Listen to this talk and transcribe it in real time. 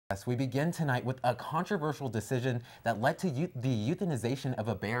Yes, we begin tonight with a controversial decision that led to the euthanization of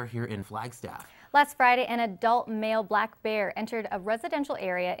a bear here in Flagstaff. Last Friday, an adult male black bear entered a residential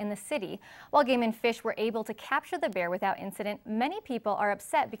area in the city. While Game and Fish were able to capture the bear without incident, many people are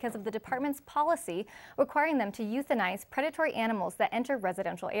upset because of the department's policy requiring them to euthanize predatory animals that enter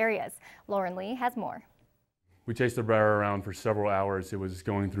residential areas. Lauren Lee has more. We chased the bear around for several hours. It was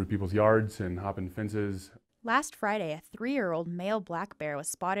going through people's yards and hopping fences. Last Friday, a 3-year-old male black bear was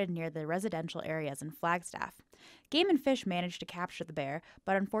spotted near the residential areas in Flagstaff. Game and Fish managed to capture the bear,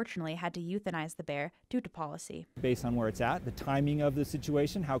 but unfortunately had to euthanize the bear due to policy. Based on where it's at, the timing of the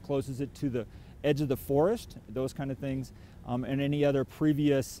situation, how close is it to the edge of the forest, those kind of things, and any other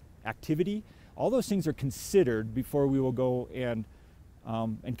previous activity. All those things are considered before we will go and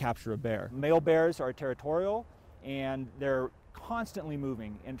capture a bear. Male bears are territorial, and they're constantly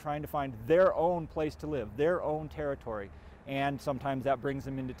moving and trying to find their own place to live, their own territory, and sometimes that brings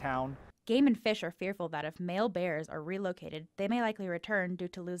them into town. Game and Fish are fearful that if male bears are relocated, they may likely return due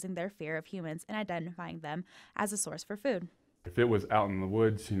to losing their fear of humans and identifying them as a source for food. If it was out in the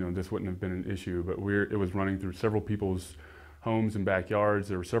woods, this wouldn't have been an issue, but it was running through several people's homes and backyards.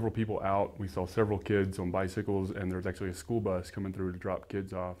 There were several people out. We saw several kids on bicycles, and there was actually a school bus coming through to drop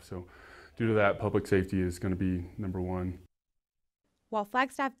kids off. So due to that, public safety is going to be number one. While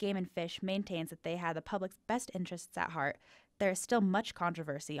Flagstaff Game and Fish maintains that they have the public's best interests at heart, there is still much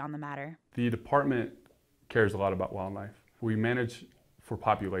controversy on the matter. The department cares a lot about wildlife. We manage for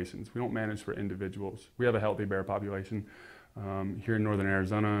populations. We don't manage for individuals. We have a healthy bear population. Here in northern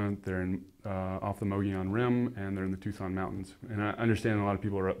Arizona, they're off the Mogollon Rim, and they're in the Tucson Mountains. And I understand a lot of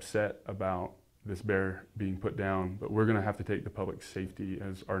people are upset about this bear being put down, but we're going to have to take the public safety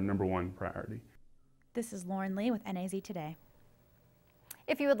as our number one priority. This is Lauren Lee with NAZ Today.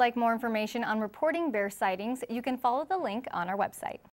 If you would like more information on reporting bear sightings, you can follow the link on our website.